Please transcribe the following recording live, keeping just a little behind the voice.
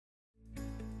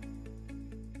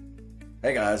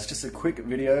Hey guys, just a quick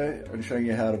video on showing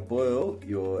you how to boil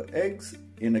your eggs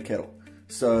in a kettle.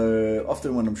 So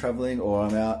often when I'm traveling or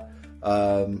I'm out,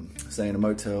 say in a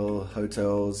motel,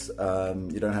 hotels,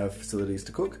 you don't have facilities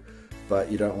to cook,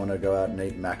 but you don't want to go out and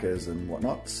eat Maccas and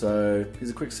whatnot. So here's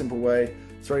a quick simple way.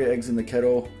 Throw your eggs in the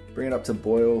kettle, bring it up to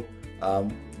boil,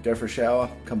 go for a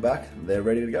shower, come back, they're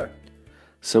ready to go.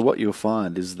 So what you'll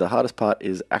find is the hardest part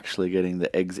is actually getting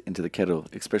the eggs into the kettle,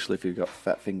 especially if you've got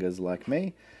fat fingers like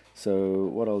me. So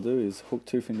what I'll do is hook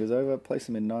 2 fingers over, place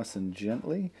them in nice and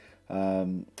gently.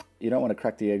 You don't want to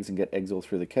crack the eggs and get eggs all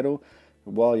through the kettle.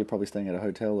 While you're probably staying at a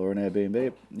hotel or an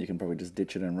Airbnb, you can probably just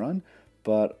ditch it and run.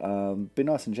 But be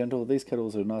nice and gentle. These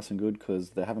kettles are nice and good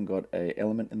because they haven't got an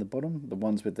element in the bottom. The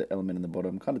ones with the element in the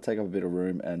bottom kind of take up a bit of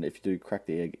room, and if you do crack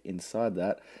the egg inside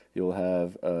that, you'll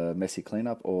have a messy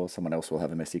cleanup, or someone else will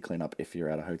have a messy cleanup if you're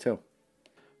at a hotel.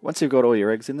 Once you've got all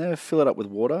your eggs in there, fill it up with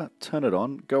water, turn it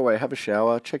on, go away, have a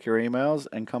shower, check your emails,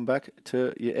 and come back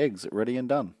to your eggs ready and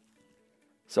done.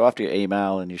 So after your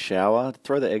email and your shower,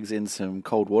 throw the eggs in some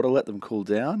cold water, let them cool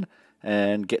down,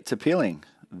 and get to peeling.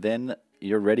 Then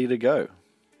you're ready to go.